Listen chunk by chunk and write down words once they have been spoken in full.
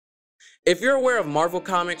If you're aware of Marvel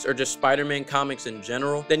Comics or just Spider-Man comics in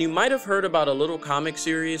general, then you might have heard about a little comic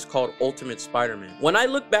series called Ultimate Spider-Man. When I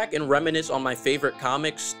look back and reminisce on my favorite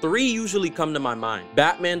comics, 3 usually come to my mind: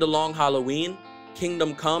 Batman The Long Halloween,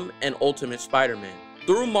 Kingdom Come, and Ultimate Spider-Man.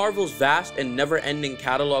 Through Marvel's vast and never-ending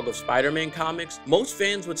catalog of Spider-Man comics, most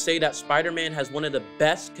fans would say that Spider-Man has one of the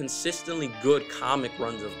best, consistently good comic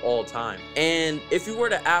runs of all time. And if you were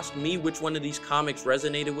to ask me which one of these comics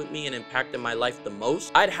resonated with me and impacted my life the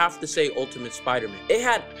most, I'd have to say Ultimate Spider-Man. It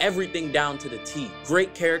had everything down to the T.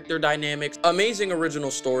 Great character dynamics, amazing original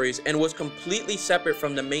stories, and was completely separate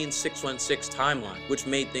from the main 616 timeline, which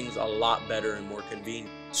made things a lot better and more convenient.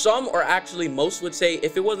 Some, or actually most, would say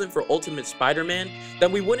if it wasn't for Ultimate Spider-Man,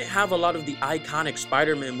 then we wouldn't have a lot of the iconic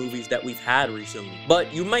Spider-Man movies that we've had recently.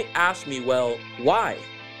 But you might ask me, well, why?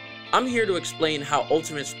 I'm here to explain how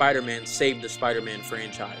Ultimate Spider-Man saved the Spider-Man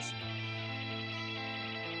franchise.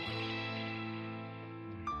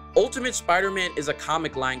 Ultimate Spider-Man is a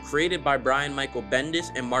comic line created by Brian Michael Bendis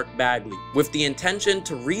and Mark Bagley, with the intention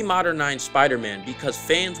to re-modernize Spider-Man because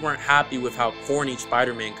fans weren't happy with how corny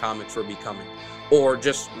Spider-Man comics were becoming, or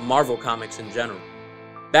just Marvel comics in general.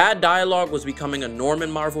 Bad dialogue was becoming a norm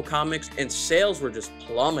in Marvel comics, and sales were just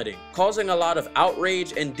plummeting, causing a lot of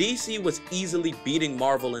outrage, and DC was easily beating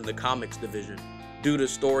Marvel in the comics division, due to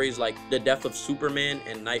stories like The Death of Superman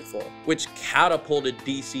and Nightfall, which catapulted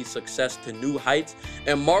DC's success to new heights,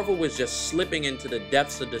 and Marvel was just slipping into the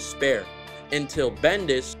depths of despair, until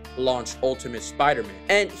Bendis launched Ultimate Spider-Man.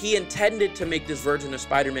 And he intended to make this version of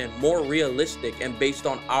Spider-Man more realistic and based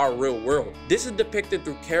on our real world. This is depicted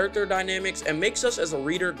through character dynamics and makes us as a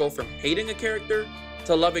reader go from hating a character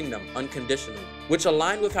to loving them unconditionally, which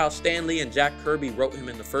aligned with how Stan Lee and Jack Kirby wrote him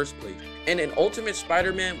in the first place. And in Ultimate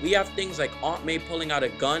Spider-Man, we have things like Aunt May pulling out a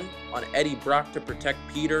gun on Eddie Brock to protect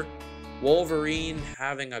Peter, Wolverine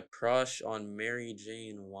having a crush on Mary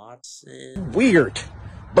Jane Watson. Weird,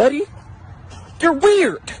 buddy. You're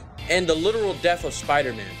weird! And the literal death of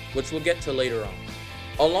Spider-Man, which we'll get to later on.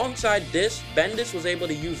 Alongside this, Bendis was able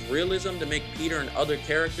to use realism to make Peter and other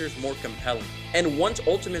characters more compelling. And once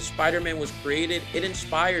Ultimate Spider-Man was created, it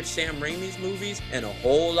inspired Sam Raimi's movies and a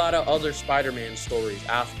whole lot of other Spider-Man stories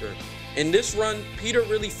after. In this run, Peter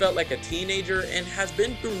really felt like a teenager and has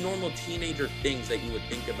been through normal teenager things that you would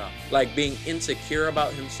think about, like being insecure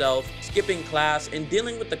about himself, skipping class, and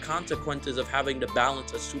dealing with the consequences of having to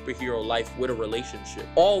balance a superhero life with a relationship,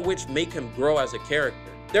 all which make him grow as a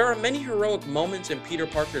character. There are many heroic moments in Peter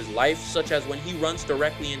Parker's life, such as when he runs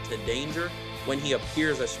directly into danger, when he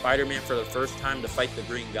appears as Spider-Man for the first time to fight the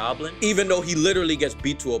Green Goblin, even though he literally gets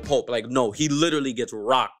beat to a pulp. Like, no, he literally gets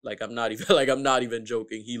rocked. I'm not even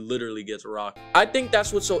joking. He literally gets rocked. I think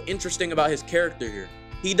that's what's so interesting about his character here.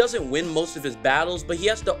 He doesn't win most of his battles, but he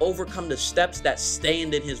has to overcome the steps that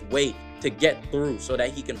stand in his way to get through so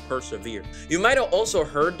that he can persevere. You might have also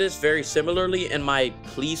heard this very similarly in my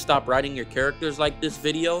Please Stop Writing Your Characters Like This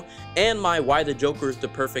video and my Why the Joker is the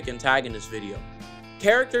Perfect Antagonist video.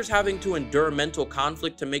 Characters having to endure mental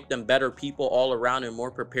conflict to make them better people all around and more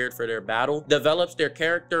prepared for their battle develops their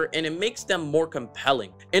character, and it makes them more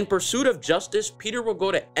compelling. In pursuit of justice, Peter will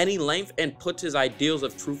go to any length and puts his ideals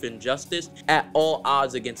of truth and justice at all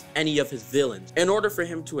odds against any of his villains in order for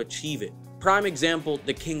him to achieve it. Prime example,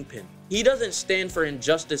 the Kingpin. He doesn't stand for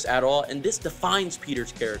injustice at all, and this defines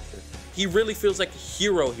Peter's character. He really feels like a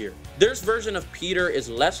hero here. This version of Peter is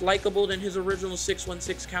less likable than his original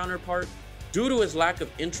 616 counterpart, due to his lack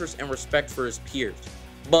of interest and respect for his peers.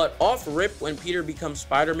 But off rip, when Peter becomes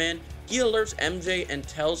Spider-Man, he alerts MJ and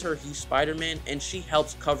tells her he's Spider-Man, and she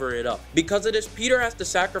helps cover it up. Because of this, Peter has to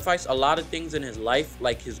sacrifice a lot of things in his life,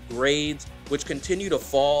 like his grades, which continue to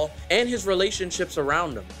fall, and his relationships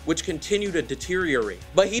around him, which continue to deteriorate.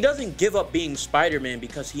 But he doesn't give up being Spider-Man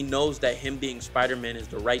because he knows that him being Spider-Man is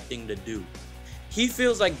the right thing to do. He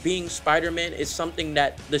feels like being Spider-Man is something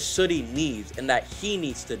that the city needs and that he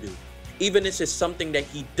needs to do, even if it's something that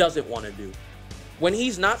he doesn't want to do. When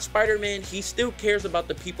he's not Spider-Man, he still cares about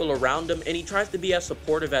the people around him, and he tries to be as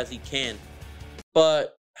supportive as he can.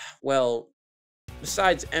 But, well,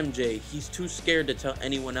 besides MJ, he's too scared to tell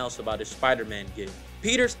anyone else about his Spider-Man gig.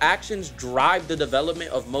 Peter's actions drive the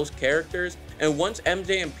development of most characters, and once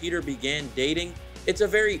MJ and Peter began dating, it's a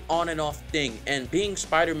very on and off thing, and being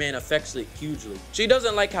Spider-Man affects it hugely. She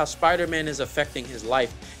doesn't like how Spider-Man is affecting his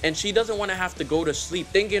life, and she doesn't want to have to go to sleep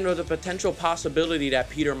thinking of the potential possibility that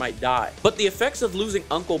Peter might die. But the effects of losing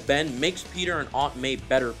Uncle Ben makes Peter and Aunt May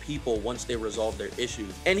better people once they resolve their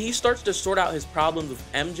issues, and he starts to sort out his problems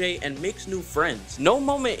with MJ and makes new friends. No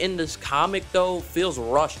moment in this comic though feels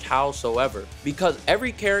rushed howsoever, because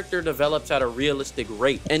every character develops at a realistic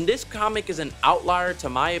rate, and this comic is an outlier to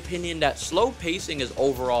my opinion that slow pacing pacing is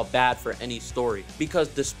overall bad for any story, because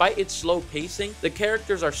despite its slow pacing, the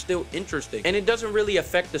characters are still interesting, and it doesn't really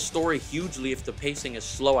affect the story hugely if the pacing is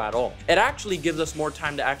slow at all. It actually gives us more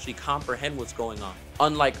time to actually comprehend what's going on.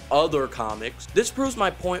 Unlike other comics, this proves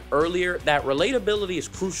my point earlier that relatability is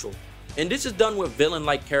crucial. And this is done with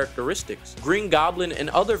villain-like characteristics. Green Goblin and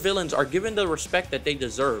other villains are given the respect that they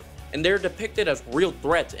deserve, and they're depicted as real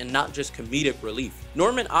threats and not just comedic relief.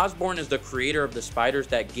 Norman Osborn is the creator of the spiders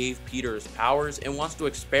that gave Peter his powers and wants to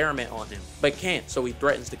experiment on him, but can't, so he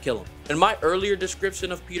threatens to kill him. In my earlier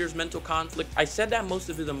description of Peter's mental conflict, I said that most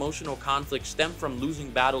of his emotional conflict stemmed from losing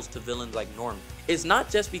battles to villains like Norman. It's not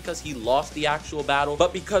just because he lost the actual battle,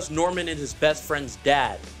 but because Norman is his best friend's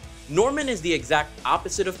dad. Norman is the exact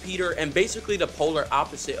opposite of Peter and basically the polar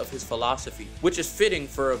opposite of his philosophy, which is fitting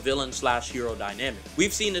for a villain/hero dynamic.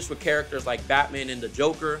 We've seen this with characters like Batman and the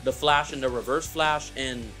Joker, the Flash and the Reverse Flash,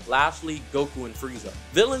 and lastly, Goku and Frieza.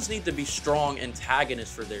 Villains need to be strong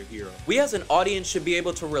antagonists for their hero. We as an audience should be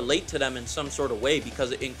able to relate to them in some sort of way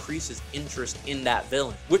because it increases interest in that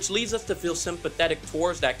villain, which leads us to feel sympathetic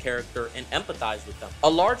towards that character and empathize with them. A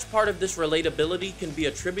large part of this relatability can be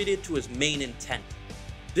attributed to his main intent.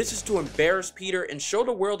 This is to embarrass Peter and show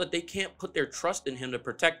the world that they can't put their trust in him to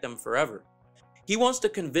protect them forever. He wants to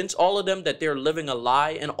convince all of them that they're living a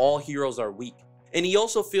lie and all heroes are weak. And he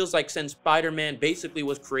also feels like since Spider-Man basically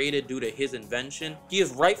was created due to his invention, he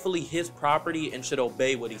is rightfully his property and should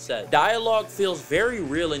obey what he says. Dialogue feels very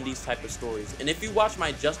real in these type of stories, and if you watch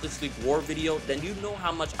my Justice League War video, then you know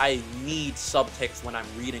how much I need subtext when I'm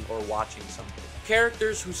reading or watching something.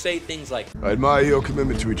 Characters who say things like, "I admire your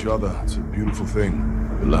commitment to each other. It's a beautiful thing.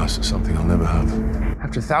 Alas, it's something I'll never have."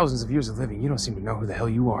 After thousands of years of living, you don't seem to know who the hell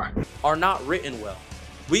you are not written well.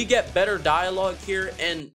 We get better dialogue here,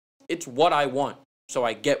 and it's what I want, so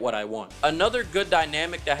I get what I want. Another good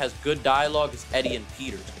dynamic that has good dialogue is Eddie and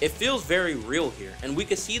Peter. It feels very real here, and we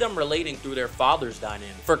can see them relating through their father's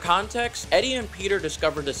dynamic. For context, Eddie and Peter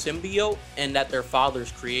discovered the symbiote and that their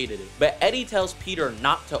fathers created it. But Eddie tells Peter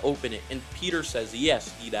not to open it, and Peter says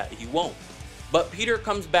yes, he won't. But Peter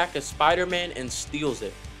comes back as Spider-Man and steals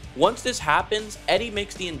it. Once this happens, Eddie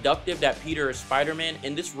makes the inductive that Peter is Spider-Man,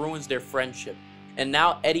 and this ruins their friendship. And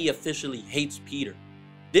now Eddie officially hates Peter.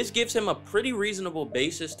 This gives him a pretty reasonable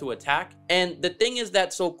basis to attack, and the thing is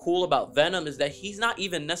that's so cool about Venom is that he's not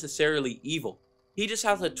even necessarily evil. He just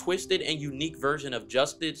has a twisted and unique version of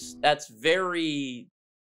justice that's very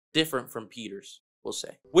different from Peter's, we'll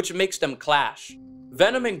say, which makes them clash.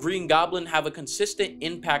 Venom and Green Goblin have a consistent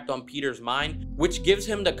impact on Peter's mind, which gives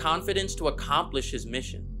him the confidence to accomplish his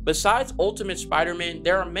mission. Besides Ultimate Spider-Man,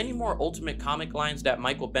 there are many more Ultimate comic lines that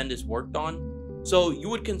Michael Bendis worked on, so you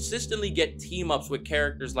would consistently get team-ups with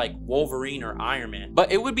characters like Wolverine or Iron Man.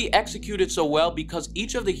 But it would be executed so well because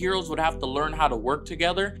each of the heroes would have to learn how to work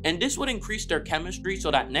together, and this would increase their chemistry so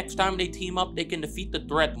that next time they team up, they can defeat the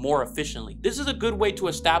threat more efficiently. This is a good way to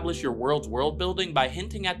establish your world's world building by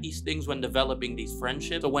hinting at these things when developing these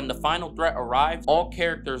friendships, so when the final threat arrives, all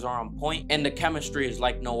characters are on point and the chemistry is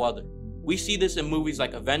like no other. We see this in movies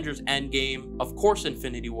like Avengers Endgame, of course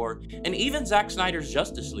Infinity War, and even Zack Snyder's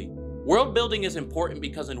Justice League. World building is important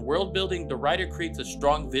because in world building, the writer creates a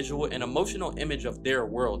strong visual and emotional image of their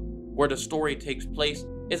world, where the story takes place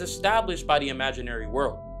is established by the imaginary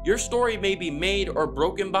world. Your story may be made or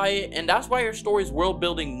broken by it, and that's why your story's world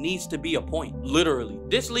building needs to be a point, literally.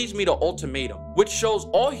 This leads me to Ultimatum, which shows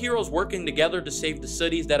all heroes working together to save the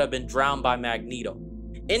cities that have been drowned by Magneto.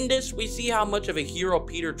 In this, we see how much of a hero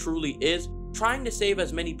Peter truly is, trying to save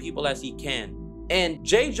as many people as he can. And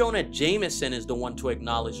J.Johnah Jameson is the one to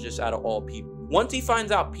acknowledge this out of all people. Once he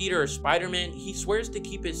finds out Peter is Spider-Man, he swears to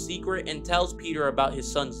keep his secret and tells Peter about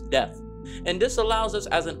his son's death. And this allows us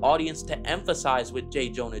as an audience to emphasize with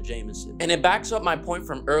J.Johnah Jameson. And it backs up my point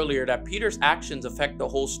from earlier that Peter's actions affect the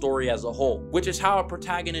whole story as a whole, which is how a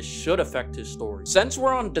protagonist should affect his story. Since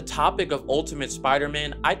we're on the topic of Ultimate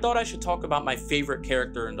Spider-Man, I thought I should talk about my favorite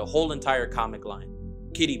character in the whole entire comic line,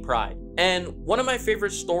 Kitty Pryde. And one of my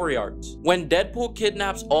favorite story arcs, when Deadpool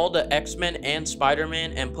kidnaps all the X-Men and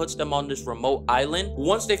Spider-Man and puts them on this remote island.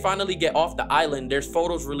 Once they finally get off the island, there's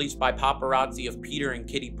photos released by paparazzi of Peter and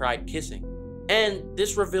Kitty Pryde kissing. And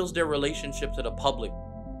this reveals their relationship to the public,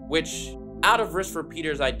 which, out of risk for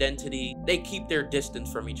Peter's identity, they keep their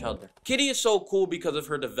distance from each other. Kitty is so cool because of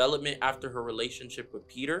her development after her relationship with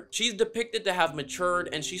Peter. She's depicted to have matured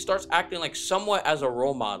and she starts acting like somewhat as a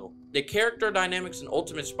role model. The character dynamics in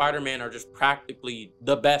Ultimate Spider-Man are just practically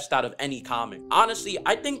the best out of any comic. Honestly,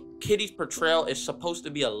 I think Kitty's portrayal is supposed to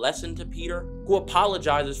be a lesson to Peter, who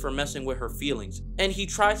apologizes for messing with her feelings, and he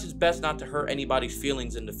tries his best not to hurt anybody's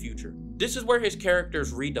feelings in the future. This is where his character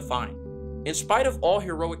is redefined. In spite of all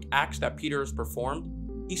heroic acts that Peter has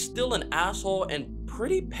performed, he's still an asshole and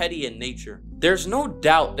pretty petty in nature. There's no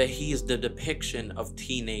doubt that he is the depiction of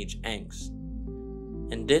teenage angst.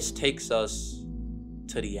 And this takes us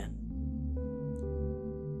to the end.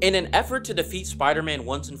 In an effort to defeat Spider-Man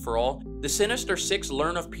once and for all, the Sinister Six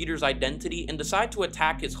learn of Peter's identity and decide to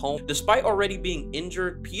attack his home. Despite already being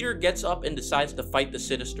injured, Peter gets up and decides to fight the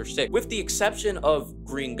Sinister Six, with the exception of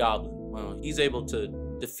Green Goblin. Well, he's able to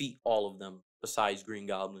defeat all of them besides Green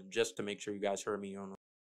Goblin, just to make sure you guys heard me on.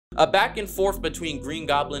 A back and forth between Green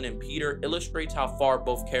Goblin and Peter illustrates how far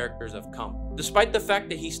both characters have come. Despite the fact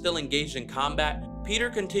that he's still engaged in combat, Peter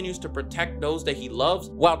continues to protect those that he loves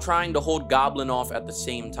while trying to hold Goblin off at the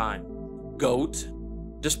same time. GOAT.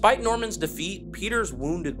 Despite Norman's defeat, Peter's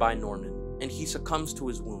wounded by Norman, and he succumbs to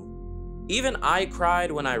his wound. Even I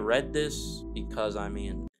cried when I read this, because I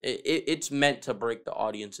mean, it's meant to break the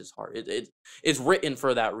audience's heart. It's written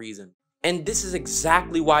for that reason. And this is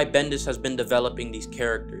exactly why Bendis has been developing these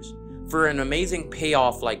characters, for an amazing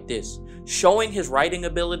payoff like this, showing his writing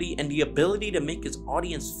ability and the ability to make his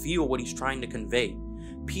audience feel what he's trying to convey.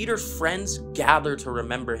 Peter's friends gather to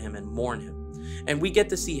remember him and mourn him, and we get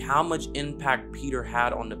to see how much impact Peter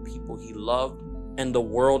had on the people he loved and the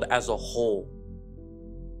world as a whole.